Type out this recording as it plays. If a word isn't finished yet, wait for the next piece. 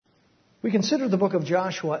We considered the book of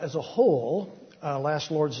Joshua as a whole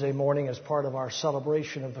last Lord's Day morning as part of our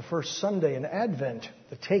celebration of the first Sunday in Advent.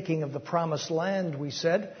 The taking of the promised land, we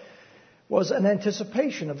said, was an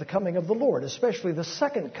anticipation of the coming of the Lord, especially the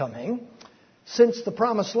second coming, since the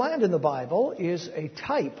promised land in the Bible is a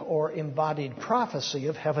type or embodied prophecy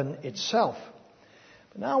of heaven itself.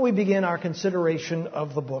 But now we begin our consideration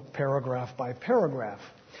of the book paragraph by paragraph.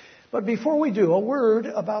 But before we do, a word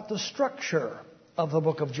about the structure of the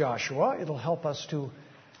book of Joshua. It'll help us to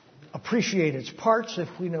appreciate its parts if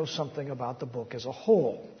we know something about the book as a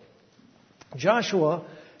whole. Joshua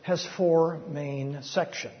has four main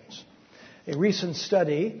sections. A recent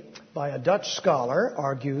study by a Dutch scholar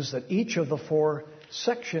argues that each of the four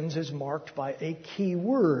sections is marked by a key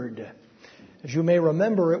word. As you may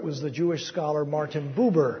remember, it was the Jewish scholar Martin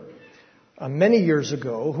Buber many years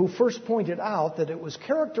ago who first pointed out that it was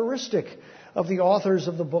characteristic of the authors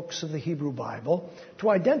of the books of the Hebrew Bible to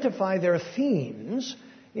identify their themes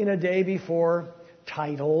in a day before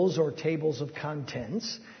titles or tables of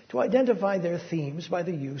contents, to identify their themes by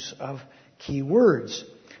the use of key words.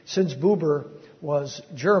 Since Buber was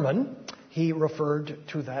German, he referred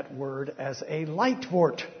to that word as a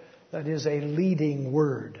Leitwort, that is, a leading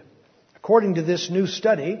word. According to this new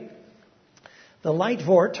study, the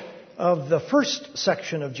Leitwort of the first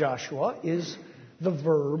section of Joshua is the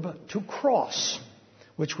verb to cross,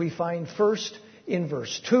 which we find first in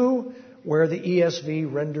verse 2, where the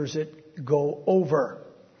ESV renders it go over.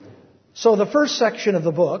 So the first section of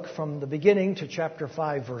the book, from the beginning to chapter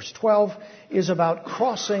 5, verse 12, is about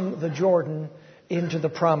crossing the Jordan into the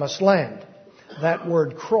promised land. That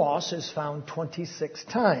word cross is found 26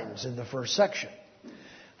 times in the first section.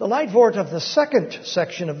 The Leitwort of the second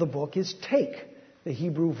section of the book is take, the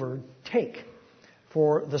Hebrew verb take.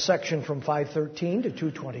 For the section from 5:13 to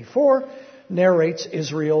 2:24 narrates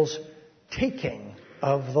Israel's taking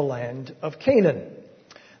of the land of Canaan.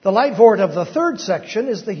 The Leitwort of the third section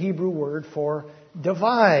is the Hebrew word for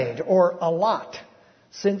divide or allot,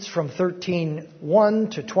 since from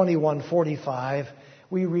 13:1 to 21:45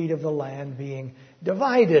 we read of the land being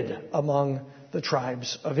divided among the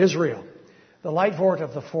tribes of Israel. The Leitwort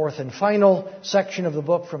of the fourth and final section of the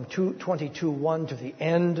book from 22:1 to the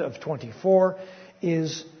end of 24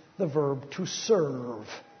 is the verb to serve,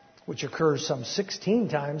 which occurs some 16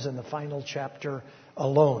 times in the final chapter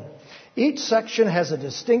alone. Each section has a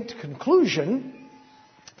distinct conclusion,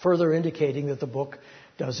 further indicating that the book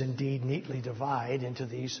does indeed neatly divide into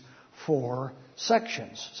these four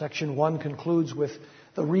sections. Section 1 concludes with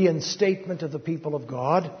the reinstatement of the people of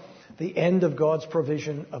God, the end of God's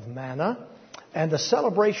provision of manna, and the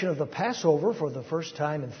celebration of the Passover for the first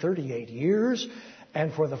time in 38 years,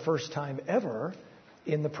 and for the first time ever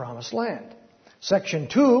in the Promised Land. Section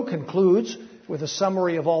 2 concludes with a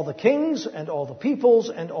summary of all the kings and all the peoples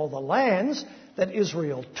and all the lands that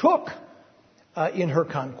Israel took in her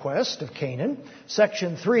conquest of Canaan.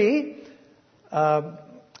 Section 3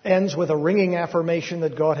 ends with a ringing affirmation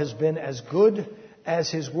that God has been as good as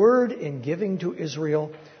His word in giving to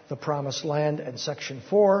Israel the Promised Land. And Section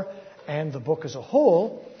 4 and the book as a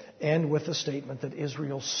whole end with the statement that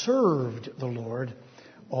Israel served the Lord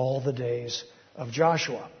all the days of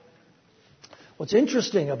Joshua. What's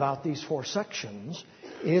interesting about these four sections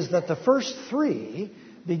is that the first three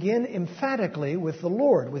begin emphatically with the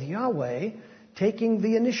Lord, with Yahweh taking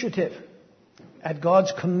the initiative. At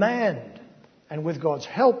God's command and with God's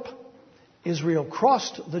help, Israel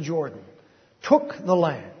crossed the Jordan, took the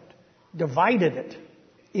land, divided it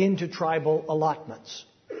into tribal allotments.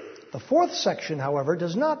 The fourth section, however,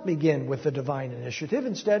 does not begin with the divine initiative.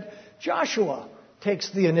 Instead, Joshua takes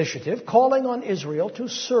the initiative, calling on Israel to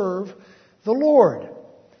serve the Lord.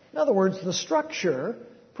 In other words, the structure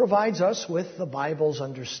provides us with the Bible's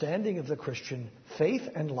understanding of the Christian faith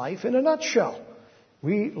and life in a nutshell.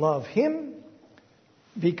 We love Him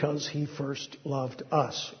because He first loved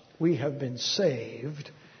us. We have been saved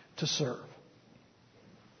to serve.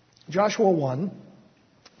 Joshua 1,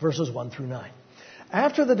 verses 1 through 9.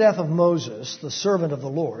 After the death of Moses, the servant of the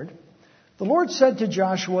Lord said to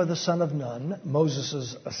Joshua the son of Nun,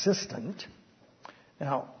 Moses' assistant.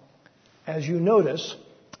 Now, as you notice,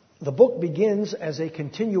 the book begins as a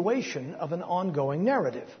continuation of an ongoing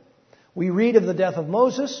narrative. We read of the death of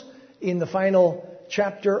Moses in the final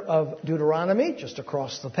chapter of Deuteronomy, just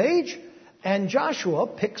across the page, and Joshua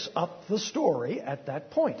picks up the story at that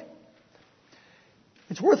point.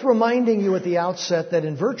 It's worth reminding you at the outset that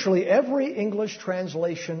in virtually every English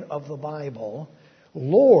translation of the Bible,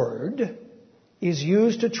 Lord is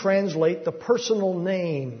used to translate the personal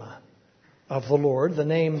name of the Lord, the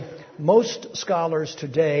name most scholars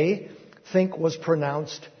today think was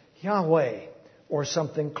pronounced Yahweh or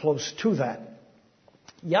something close to that.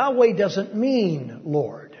 Yahweh doesn't mean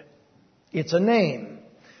Lord. It's a name.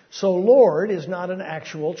 So Lord is not an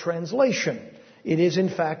actual translation. It is in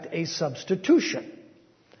fact a substitution.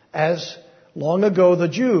 As long ago the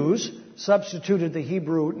Jews substituted the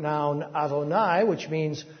Hebrew noun Adonai, which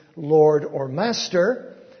means Lord or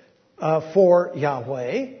Master, for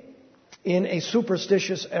Yahweh, in a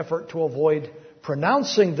superstitious effort to avoid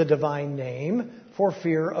pronouncing the divine name for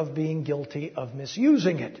fear of being guilty of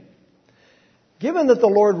misusing it. Given that the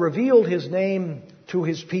Lord revealed His name to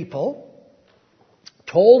His people,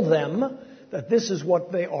 told them that this is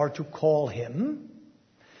what they are to call Him,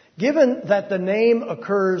 given that the name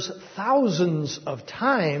occurs thousands of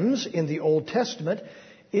times in the Old Testament,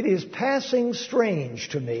 it is passing strange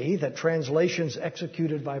to me that translations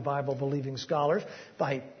executed by Bible-believing scholars,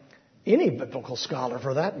 by any biblical scholar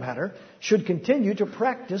for that matter, should continue to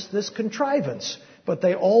practice this contrivance. But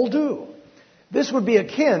they all do. This would be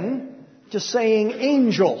akin to saying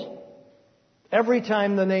angel every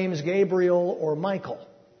time the names Gabriel or Michael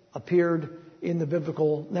appeared in the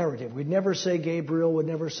biblical narrative. We'd never say Gabriel, we'd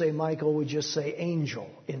never say Michael, we'd just say angel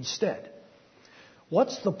instead.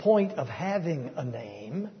 What's the point of having a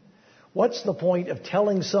name? What's the point of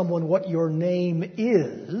telling someone what your name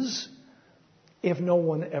is if no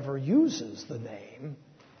one ever uses the name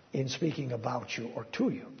in speaking about you or to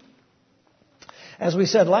you? As we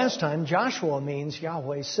said last time, Joshua means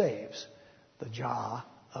Yahweh saves. The Jah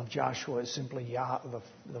of Joshua is simply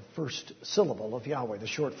the first syllable of Yahweh, the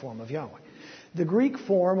short form of Yahweh. The Greek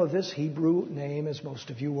form of this Hebrew name, as most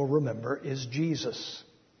of you will remember, is Jesus.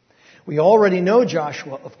 We already know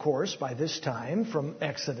Joshua, of course, by this time from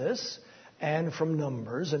Exodus and from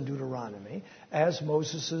Numbers and Deuteronomy as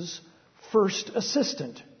Moses' first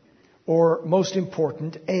assistant or most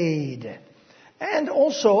important aide. And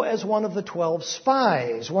also as one of the 12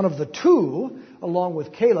 spies, one of the two, along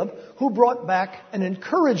with Caleb, who brought back an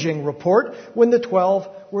encouraging report when the 12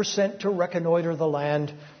 were sent to reconnoiter the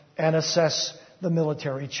land and assess the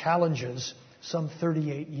military challenges some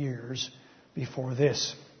 38 years before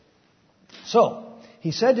this. So,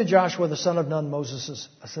 he said to Joshua, the son of Nun, Moses'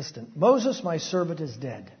 assistant, Moses, my servant, is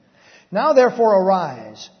dead. Now therefore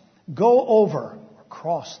arise, go over, or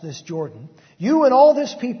cross this Jordan, you and all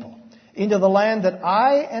this people, into the land that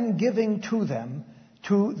I am giving to them,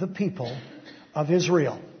 to the people of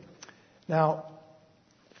Israel. Now,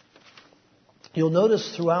 you'll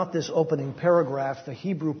notice throughout this opening paragraph the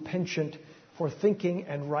Hebrew penchant for thinking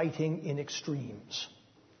and writing in extremes.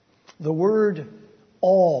 The word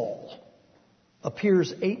all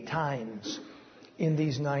appears 8 times in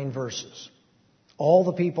these 9 verses. All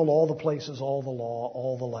the people, all the places, all the law,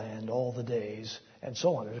 all the land, all the days, and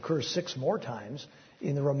so on. It occurs 6 more times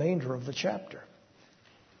in the remainder of the chapter.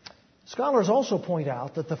 Scholars also point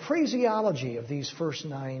out that the phraseology of these first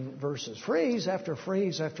 9 verses, phrase after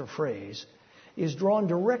phrase after phrase, is drawn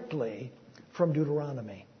directly from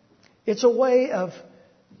Deuteronomy. It's a way of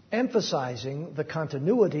emphasizing the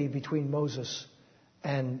continuity between Moses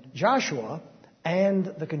and Joshua and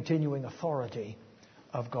the continuing authority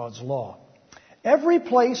of God's law. Every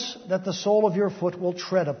place that the sole of your foot will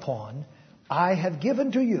tread upon, I have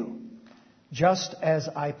given to you, just as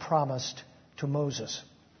I promised to Moses.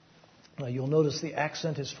 Now you'll notice the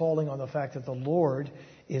accent is falling on the fact that the Lord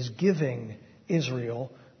is giving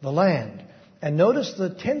Israel the land. And notice the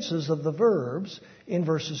tenses of the verbs in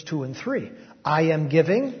verses 2 and 3. I am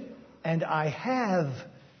giving and I have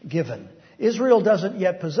given. Israel doesn't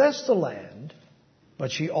yet possess the land,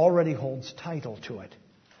 but she already holds title to it.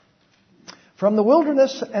 From the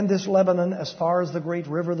wilderness and this Lebanon, as far as the great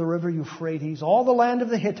river, the river Euphrates, all the land of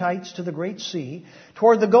the Hittites to the great sea,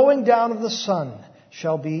 toward the going down of the sun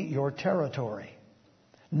shall be your territory.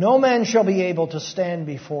 No man shall be able to stand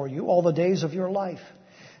before you all the days of your life.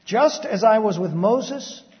 Just as I was with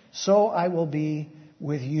Moses, so I will be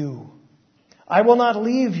with you. I will not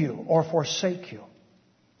leave you or forsake you.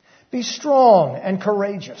 Be strong and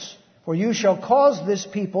courageous, for you shall cause this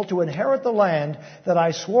people to inherit the land that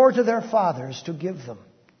I swore to their fathers to give them.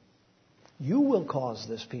 You will cause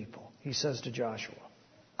this people, he says to Joshua.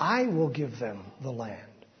 I will give them the land.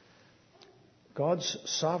 God's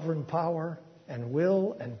sovereign power and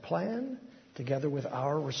will and plan, together with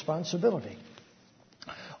our responsibility.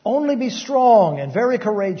 Only be strong and very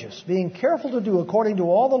courageous, being careful to do according to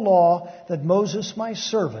all the law that Moses, my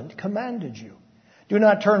servant, commanded you. Do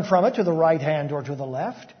not turn from it to the right hand or to the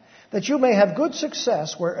left, that you may have good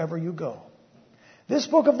success wherever you go. This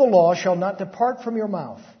book of the law shall not depart from your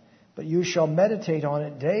mouth, but you shall meditate on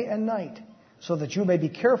it day and night, so that you may be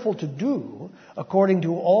careful to do according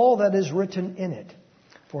to all that is written in it.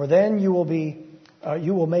 For then you will be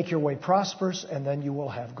you will make your way prosperous, and then you will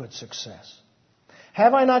have good success.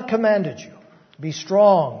 Have I not commanded you? Be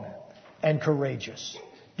strong and courageous.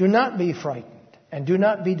 Do not be frightened, and do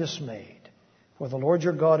not be dismayed, for the Lord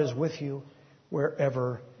your God is with you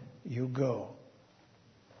wherever you go.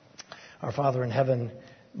 Our Father in heaven,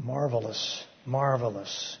 marvelous,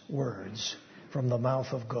 marvelous words from the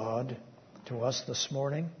mouth of God to us this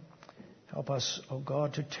morning. Help us, O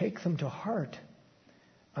God, to take them to heart.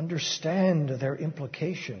 Understand their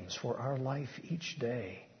implications for our life each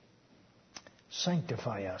day.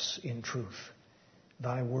 Sanctify us in truth.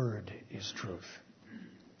 Thy word is truth.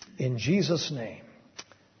 In Jesus' name,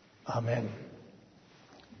 amen.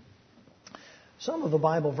 Some of the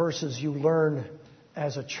Bible verses you learn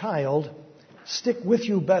as a child stick with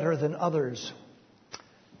you better than others.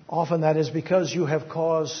 Often that is because you have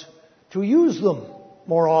cause to use them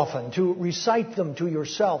more often, to recite them to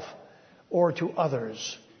yourself or to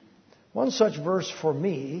others. One such verse for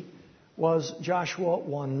me was Joshua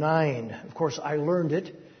 1:9. Of course, I learned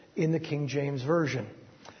it in the King James Version.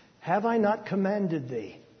 Have I not commanded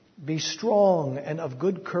thee? Be strong and of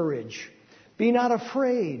good courage. Be not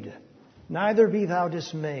afraid, neither be thou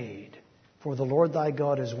dismayed. For the Lord thy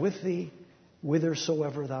God is with thee,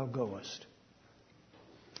 whithersoever thou goest.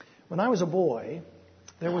 When I was a boy,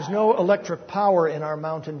 there was no electric power in our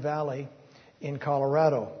mountain valley in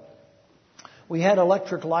Colorado. We had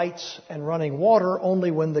electric lights and running water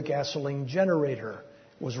only when the gasoline generator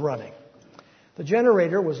was running. The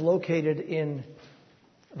generator was located in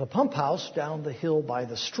the pump house down the hill by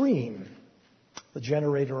the stream. The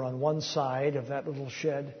generator on one side of that little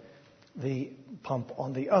shed, the pump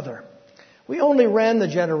on the other. We only ran the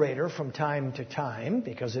generator from time to time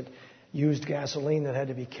because it used gasoline that had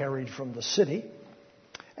to be carried from the city.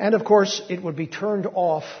 And of course, it would be turned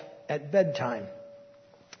off at bedtime.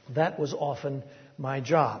 That was often my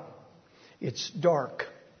job. It's dark,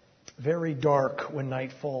 very dark when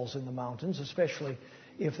night falls in the mountains, especially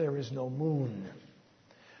if there is no moon.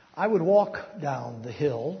 I would walk down the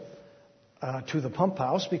hill to the pump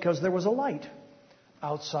house because there was a light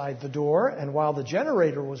outside the door, and while the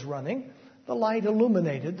generator was running, the light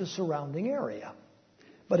illuminated the surrounding area.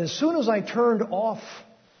 But as soon as I turned off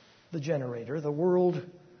the generator, the world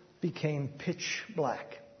became pitch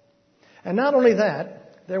black. And not only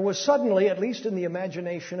that, there was suddenly, at least in the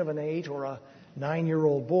imagination of an 8 or a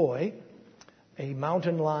 9-year-old boy, a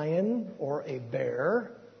mountain lion or a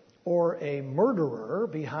bear or a murderer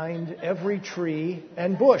behind every tree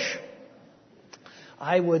and bush.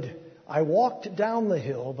 I walked down the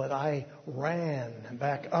hill, but I ran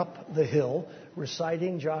back up the hill,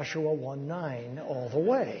 reciting Joshua 1:9 all the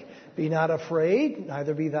way. Be not afraid,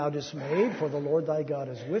 neither be thou dismayed, for the Lord thy God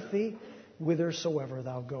is with thee, whithersoever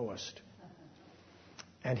thou goest.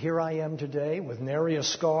 And here I am today with nary a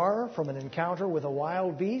scar from an encounter with a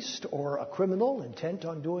wild beast or a criminal intent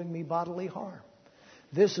on doing me bodily harm.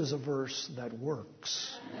 This is a verse that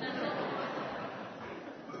works.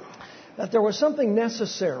 That there was something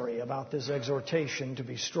necessary about this exhortation to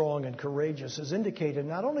be strong and courageous is indicated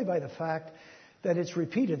not only by the fact that it's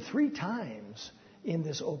repeated 3 times in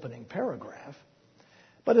this opening paragraph,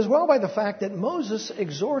 but as well by the fact that Moses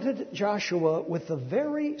exhorted Joshua with the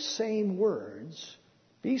very same words,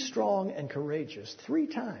 be strong and courageous, 3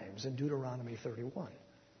 times in Deuteronomy 31.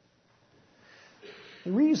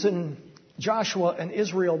 The reason Joshua and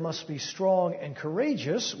Israel must be strong and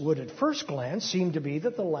courageous would at first glance seem to be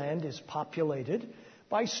that the land is populated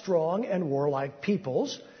by strong and warlike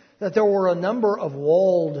peoples, that there were a number of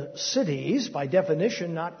walled cities, by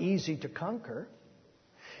definition not easy to conquer.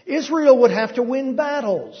 Israel would have to win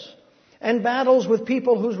battles, and battles with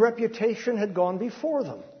people whose reputation had gone before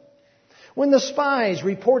them. When the spies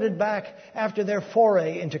reported back after their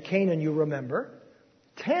foray into Canaan, you remember,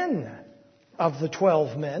 10 of the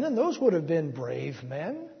 12 men, and those would have been brave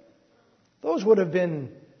men. Those would have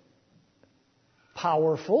been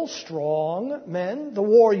powerful, strong men, the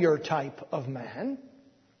warrior type of man.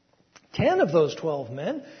 10 of those 12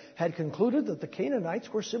 men had concluded that the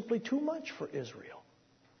Canaanites were simply too much for Israel.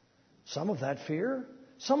 Some of that fear,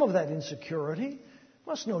 some of that insecurity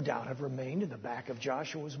must no doubt have remained in the back of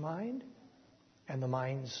Joshua's mind and the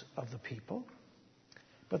minds of the people.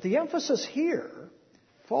 But the emphasis here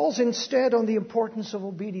falls instead on the importance of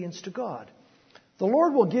obedience to God. The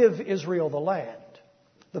Lord will give Israel the land.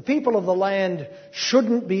 The people of the land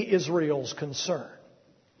shouldn't be Israel's concern.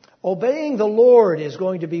 Obeying the Lord is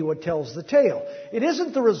going to be what tells the tale. It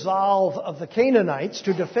isn't the resolve of the Canaanites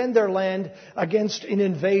to defend their land against an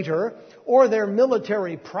invader or their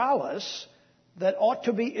military prowess that ought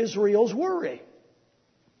to be Israel's worry.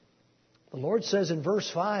 The Lord says in verse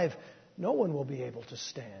 5, no one will be able to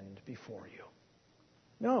stand before you.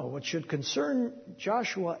 No, what should concern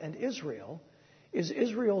Joshua and Israel is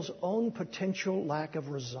Israel's own potential lack of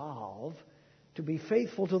resolve to be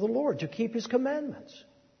faithful to the Lord, to keep His commandments,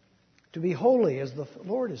 to be holy as the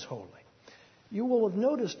Lord is holy. You will have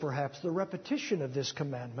noticed perhaps the repetition of this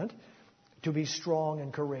commandment to be strong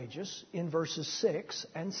and courageous in verses 6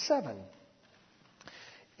 and 7.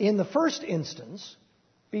 In the first instance,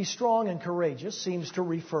 be strong and courageous seems to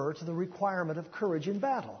refer to the requirement of courage in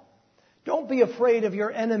battle. Don't be afraid of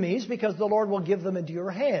your enemies because the Lord will give them into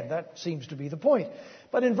your hand. That seems to be the point.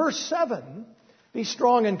 But in verse 7, be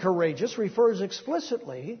strong and courageous refers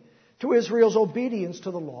explicitly to Israel's obedience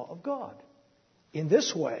to the law of God. In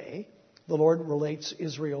this way, the Lord relates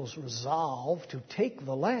Israel's resolve to take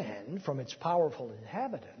the land from its powerful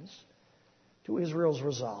inhabitants to Israel's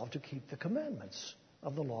resolve to keep the commandments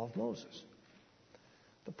of the law of Moses.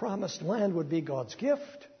 The promised land would be God's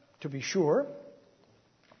gift, to be sure.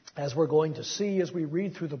 As we're going to see as we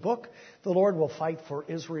read through the book, the Lord will fight for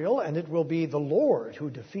Israel, and it will be the Lord who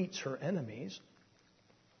defeats her enemies.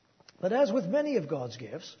 But as with many of God's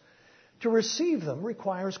gifts, to receive them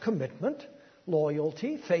requires commitment,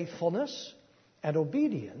 loyalty, faithfulness, and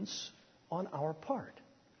obedience on our part.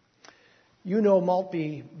 You know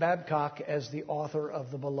Maltby Babcock as the author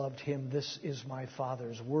of the beloved hymn, "This is My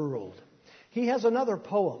Father's World." He has another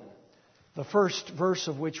poem, the first verse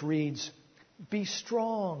of which reads, "Be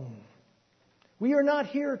strong. We are not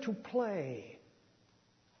here to play,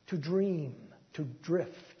 to dream, to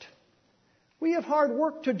drift. We have hard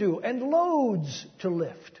work to do and loads to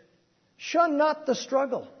lift. Shun not the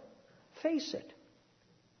struggle. Face it.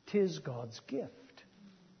 'Tis God's gift."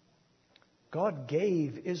 God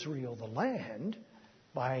gave Israel the land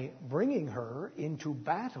by bringing her into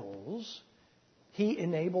battles He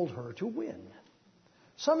enabled her to win.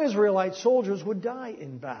 Some Israelite soldiers would die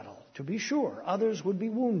in battle, to be sure. Others would be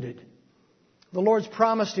wounded. The Lord's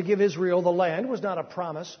promise to give Israel the land was not a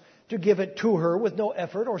promise to give it to her with no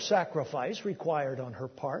effort or sacrifice required on her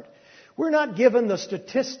part. We're not given the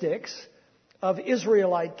statistics of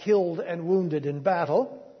Israelite killed and wounded in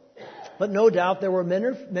battle, but no doubt there were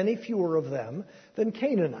many fewer of them than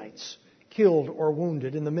Canaanites killed or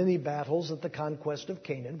wounded in the many battles that the conquest of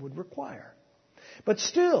Canaan would require. But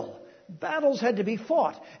still, battles had to be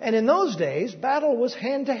fought. And in those days, battle was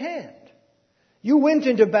hand to hand. You went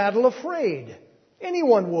into battle afraid.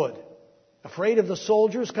 Anyone would. Afraid of the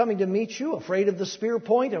soldiers coming to meet you, afraid of the spear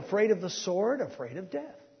point, afraid of the sword, afraid of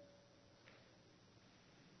death.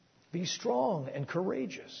 Be strong and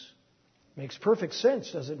courageous. Makes perfect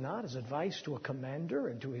sense, does it not, as advice to a commander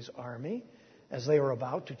and to his army as they are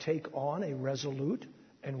about to take on a resolute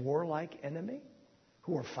and warlike enemy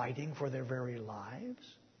who are fighting for their very lives.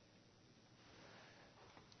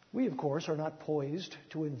 We, of course, are not poised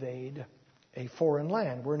to invade a foreign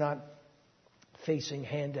land. We're not facing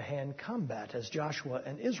hand-to-hand combat as Joshua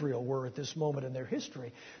and Israel were at this moment in their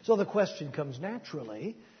history. So the question comes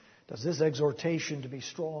naturally, does this exhortation to be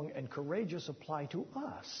strong and courageous apply to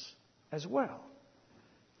us as well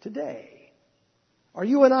today? Are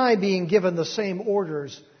you and I being given the same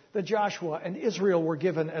orders that Joshua and Israel were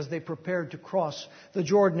given as they prepared to cross the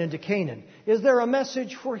Jordan into Canaan? Is there a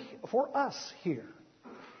message for us here?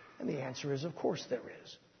 And the answer is, of course there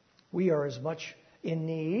is. We are as much in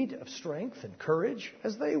need of strength and courage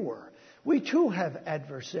as they were. We too have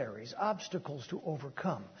adversaries, obstacles to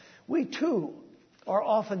overcome. We too are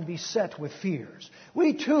often beset with fears.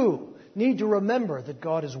 We too need to remember that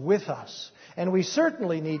God is with us. And we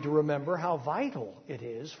certainly need to remember how vital it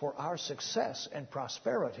is for our success and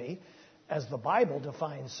prosperity, as the Bible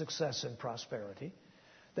defines success and prosperity,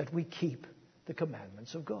 that we keep the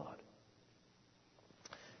commandments of God.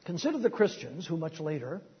 Consider the Christians who much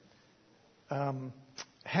later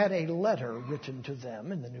had a letter written to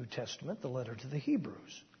them in the New Testament, the letter to the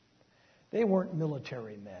Hebrews. They weren't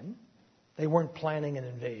military men. They weren't planning an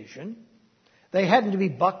invasion. They hadn't to be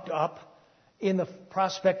bucked up in the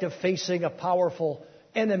prospect of facing a powerful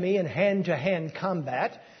enemy in hand-to-hand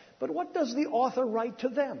combat. But what does the author write to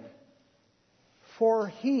them? For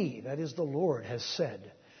He, that is the Lord, has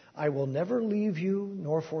said, I will never leave you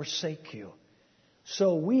nor forsake you.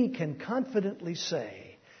 So we can confidently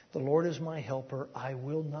say, the Lord is my helper, I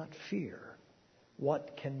will not fear.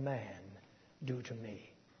 What can man do to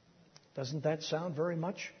me? Doesn't that sound very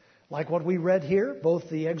much like what we read here? Both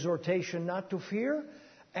the exhortation not to fear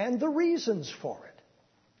and the reasons for it.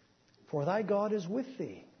 For thy God is with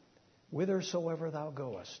thee, whithersoever thou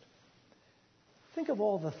goest. Think of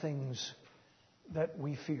all the things that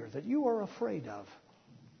we fear, that you are afraid of,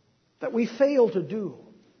 that we fail to do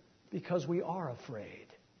because we are afraid.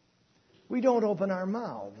 We don't open our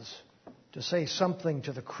mouths to say something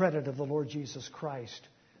to the credit of the Lord Jesus Christ,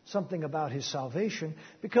 something about His salvation,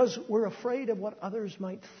 because we're afraid of what others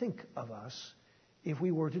might think of us if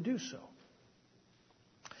we were to do so.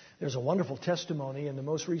 There's a wonderful testimony in the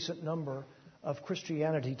most recent number of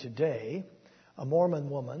Christianity Today. A Mormon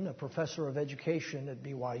woman, a professor of education at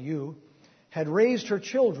BYU, had raised her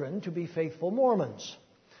children to be faithful Mormons.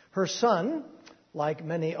 Her son, like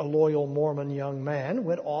many a loyal Mormon young man,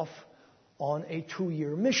 went off on a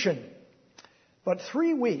 2-year mission. But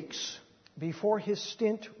 3 weeks before his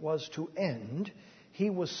stint was to end, he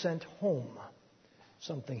was sent home.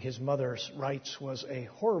 Something his mother writes was a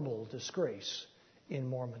horrible disgrace in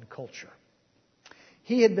Mormon culture.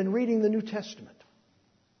 He had been reading the New Testament,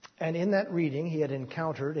 and in that reading he had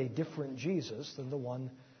encountered a different Jesus than the one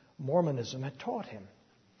Mormonism had taught him.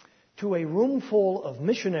 To a room full of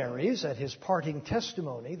missionaries at his parting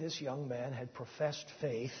testimony, this young man had professed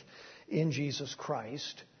faith in Jesus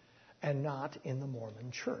Christ and not in the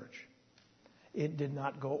Mormon church. It did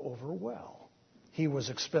not go over well. He was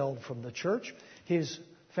expelled from the church. His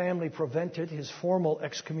family prevented his formal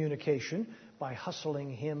excommunication by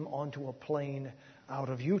hustling him onto a plane out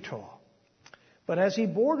of Utah. But as he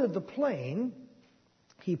boarded the plane,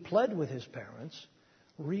 he pled with his parents,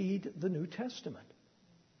 read the New Testament.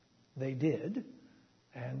 They did,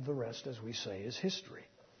 and the rest, as we say, is history.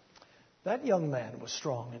 That young man was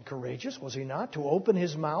strong and courageous, was he not, to open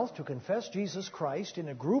his mouth to confess Jesus Christ in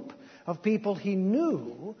a group of people he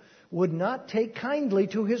knew would not take kindly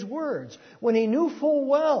to his words, when he knew full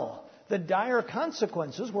well that dire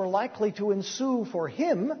consequences were likely to ensue for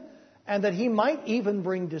him and that he might even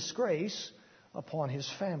bring disgrace upon his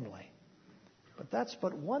family. But that's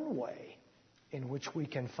but one way in which we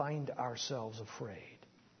can find ourselves afraid.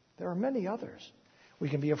 There are many others. We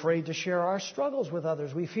can be afraid to share our struggles with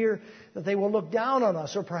others. We fear that they will look down on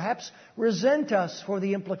us or perhaps resent us for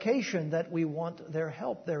the implication that we want their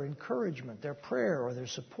help, their encouragement, their prayer, or their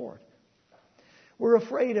support. We're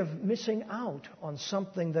afraid of missing out on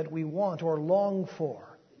something that we want or long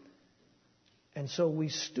for. And so we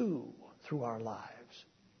stew through our lives.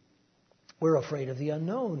 We're afraid of the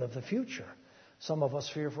unknown, of the future. Some of us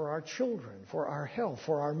fear for our children, for our health,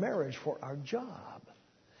 for our marriage, for our job.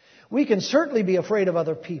 We can certainly be afraid of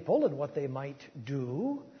other people and what they might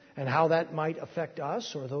do and how that might affect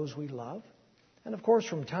us or those we love. And of course,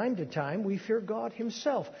 from time to time, we fear God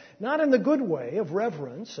Himself, not in the good way of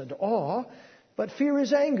reverence and awe, but fear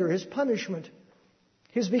His anger, His punishment,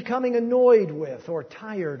 His becoming annoyed with or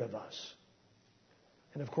tired of us.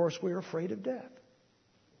 And of course, we're afraid of death.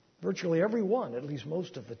 Virtually everyone, at least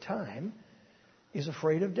most of the time, is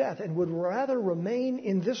afraid of death and would rather remain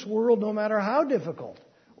in this world no matter how difficult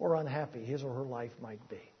or unhappy his or her life might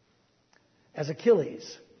be. As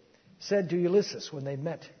Achilles said to Ulysses when they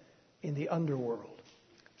met in the underworld,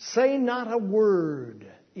 "Say not a word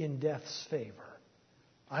in death's favor.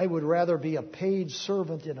 I would rather be a paid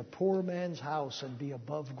servant in a poor man's house and be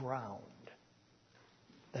above ground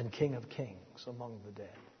than King of Kings among the dead."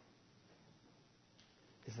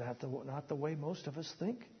 Is that not the way most of us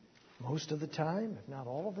think? Most of the time, if not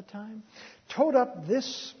all of the time? Tote up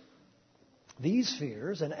these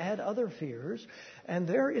fears and add other fears, and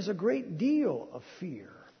there is a great deal of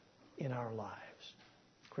fear in our lives.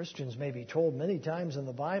 Christians may be told many times in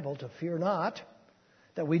the Bible to fear not,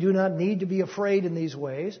 that we do not need to be afraid in these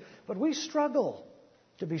ways, but we struggle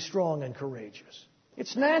to be strong and courageous.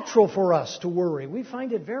 It's natural for us to worry. We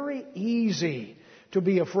find it very easy to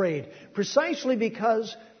be afraid, precisely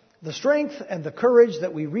because the strength and the courage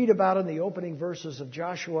that we read about in the opening verses of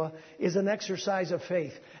Joshua is an exercise of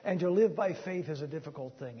faith. And to live by faith is a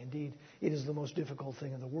difficult thing. Indeed, it is the most difficult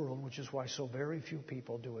thing in the world, which is why so very few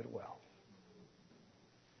people do it well.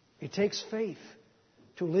 It takes faith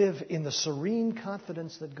to live in the serene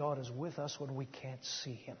confidence that God is with us when we can't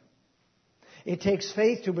see Him. It takes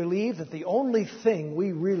faith to believe that the only thing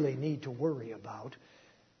we really need to worry about,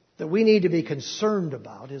 that we need to be concerned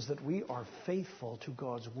about, is that we are faithful to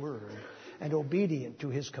God's Word and obedient to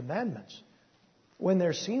His commandments, when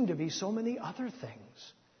there seem to be so many other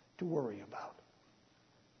things to worry about.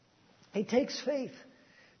 It takes faith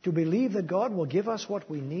to believe that God will give us what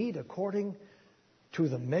we need according to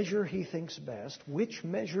the measure He thinks best, which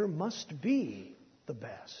measure must be the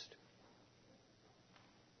best,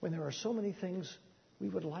 when there are so many things we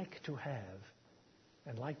would like to have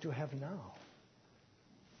and like to have now.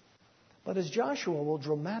 But as Joshua will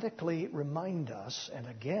dramatically remind us, and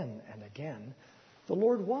again, the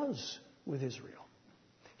Lord was with Israel.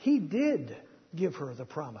 He did give her the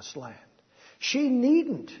promised land. She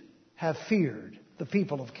needn't have feared the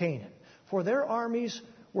people of Canaan, for their armies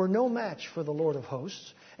were no match for the Lord of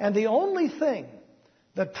hosts, and the only thing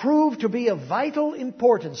that proved to be of vital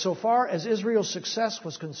importance so far as Israel's success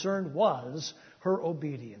was concerned was her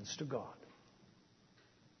obedience to God.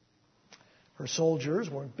 Her soldiers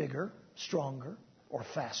weren't bigger, stronger, or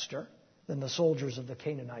faster than the soldiers of the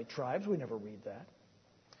Canaanite tribes. We never read that.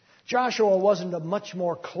 Joshua wasn't a much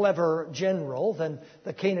more clever general than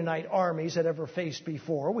the Canaanite armies had ever faced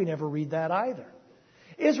before. We never read that either.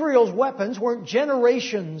 Israel's weapons weren't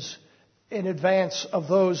generations in advance of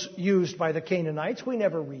those used by the Canaanites. We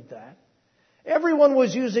never read that. Everyone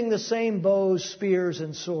was using the same bows, spears,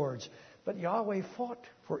 and swords. But Yahweh fought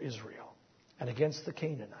for Israel and against the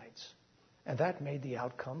Canaanites. And that made the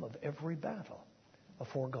outcome of every battle a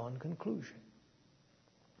foregone conclusion.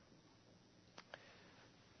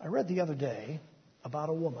 I read the other day about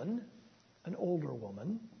a woman, an older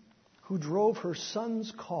woman, who drove her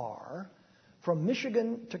son's car from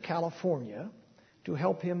Michigan to California to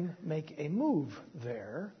help him make a move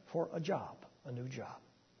there for a job, a new job.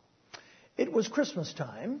 It was Christmas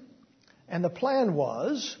time, and the plan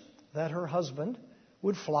was that her husband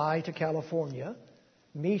would fly to California,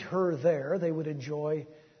 meet her there. They would enjoy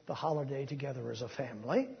the holiday together as a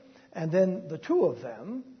family. And then the two of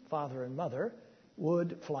them, father and mother,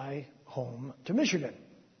 would fly home to Michigan.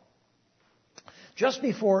 Just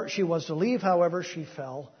before she was to leave, however, she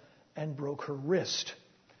fell and broke her wrist.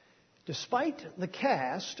 Despite the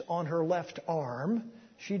cast on her left arm,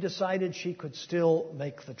 she decided she could still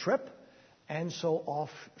make the trip, and so off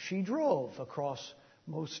she drove across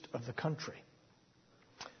most of the country.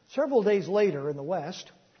 Several days later in the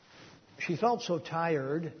West, she felt so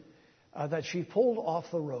tired that she pulled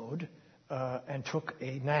off the road and took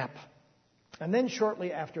a nap. And then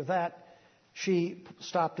shortly after that, she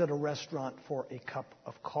stopped at a restaurant for a cup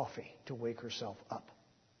of coffee to wake herself up.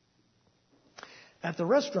 At the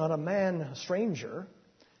restaurant, a stranger,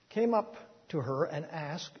 came up to her and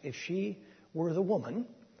asked if she were the woman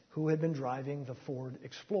who had been driving the Ford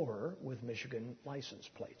Explorer with Michigan license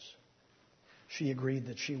plates. She agreed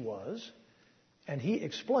that she was, and he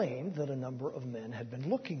explained that a number of men had been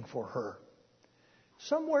looking for her.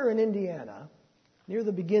 Somewhere in Indiana, near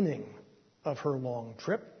the beginning of her long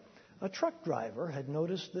trip, a truck driver had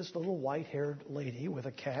noticed this little white-haired lady with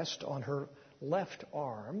a cast on her left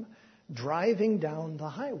arm driving down the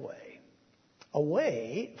highway,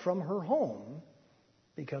 away from her home,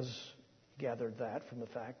 because he gathered that from the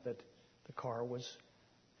fact that the car was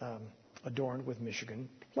adorned with Michigan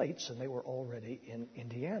plates, and they were already in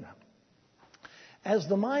Indiana. As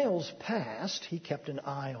the miles passed, he kept an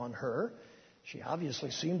eye on her. She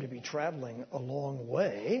obviously seemed to be traveling a long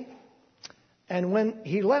way. And when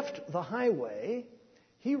he left the highway,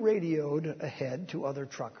 he radioed ahead to other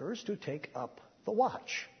truckers to take up the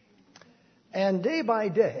watch. And day by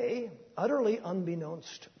day, utterly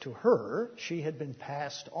unbeknownst to her, she had been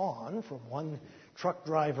passed on from one truck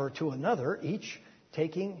driver to another, each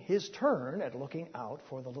taking his turn at looking out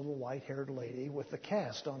for the little white-haired lady with the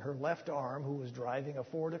cast on her left arm who was driving a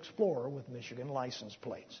Ford Explorer with Michigan license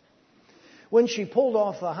plates. When she pulled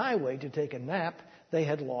off the highway to take a nap, they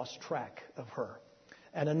had lost track of her.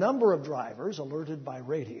 And a number of drivers, alerted by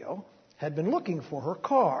radio, had been looking for her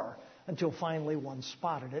car until finally one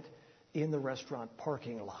spotted it in the restaurant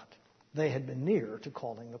parking lot. They had been near to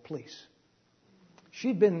calling the police.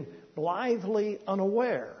 She'd been blithely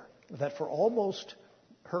unaware that for almost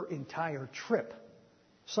her entire trip,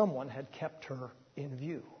 someone had kept her in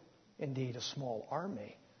view. Indeed, a small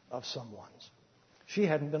army of someone's. She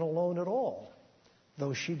hadn't been alone at all,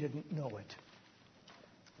 though she didn't know it.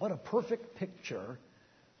 What a perfect picture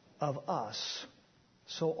of us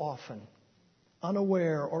so often,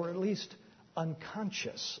 unaware or at least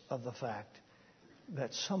unconscious of the fact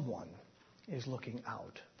that someone is looking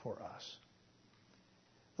out for us.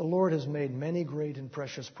 The Lord has made many great and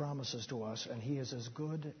precious promises to us, and He is as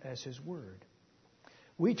good as His word.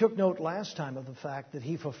 We took note last time of the fact that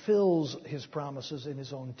He fulfills His promises in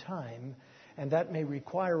His own time, and that may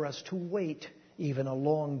require us to wait even a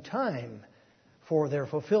long time for their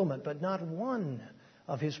fulfillment. But not one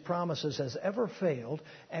of His promises has ever failed,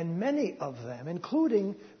 and many of them,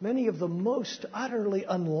 including many of the most utterly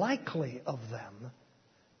unlikely of them,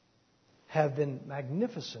 have been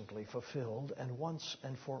magnificently fulfilled, and once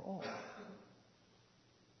and for all.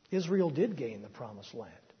 Israel did gain the promised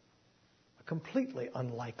land. A completely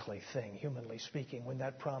unlikely thing, humanly speaking, when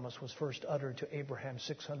that promise was first uttered to Abraham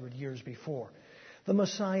 600 years before. The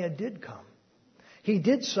Messiah did come. He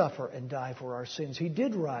did suffer and die for our sins. He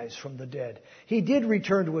did rise from the dead. He did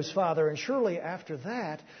return to His Father. And surely after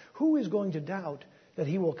that, who is going to doubt that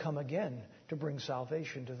He will come again to bring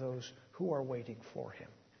salvation to those who are waiting for Him?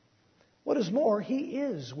 What is more, He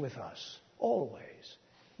is with us always,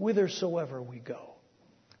 whithersoever we go.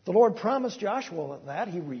 The Lord promised Joshua that.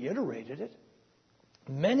 He reiterated it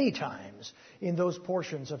many times in those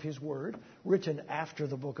portions of His Word written after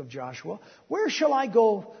the book of Joshua. Where shall I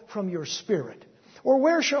go from your spirit? Or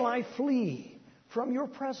where shall I flee from your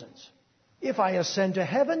presence? If I ascend to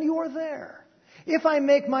heaven, you are there. If I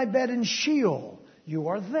make my bed in Sheol, you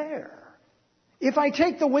are there. If I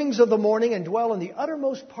take the wings of the morning and dwell in the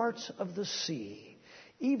uttermost parts of the sea,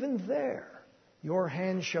 even there your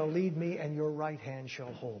hand shall lead me and your right hand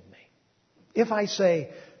shall hold me. If I say,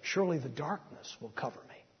 surely the darkness will cover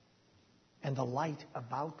me, and the light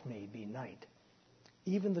about me be night,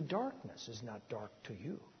 even the darkness is not dark to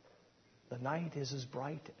you. The night is as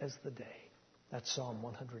bright as the day. That's Psalm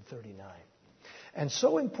 139. And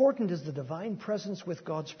so important is the divine presence with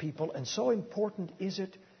God's people, and so important is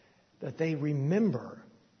it that they remember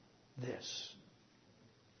this,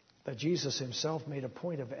 that Jesus Himself made a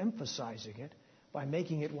point of emphasizing it by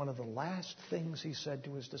making it one of the last things He said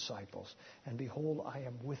to His disciples. And behold, I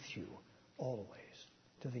am with you always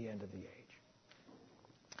to the end of the age.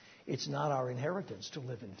 It's not our inheritance to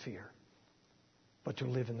live in fear, but to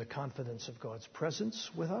live in the confidence of God's presence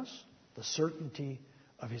with us, the certainty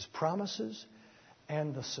of His promises,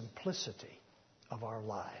 and the simplicity of our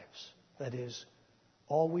lives. That is,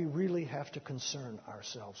 all we really have to concern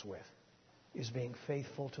ourselves with is being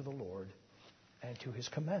faithful to the Lord and to His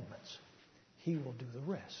commandments. He will do the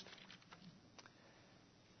rest.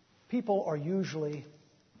 People are usually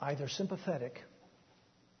either sympathetic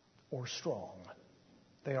or strong.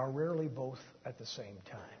 They are rarely both at the same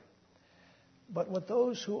time. But what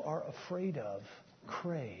those who are afraid of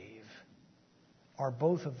crave are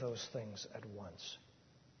both of those things at once.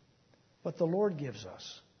 What the Lord gives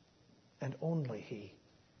us, and only He,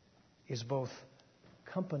 is both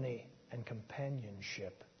company and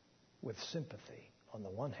companionship with sympathy on the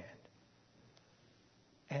one hand,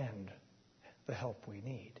 and the help we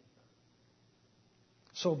need.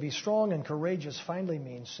 So be strong and courageous finally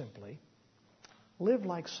means simply live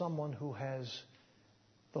like someone who has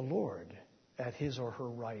the Lord at his or her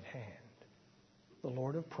right hand, the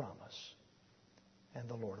Lord of promise and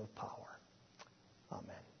the Lord of power.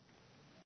 Amen.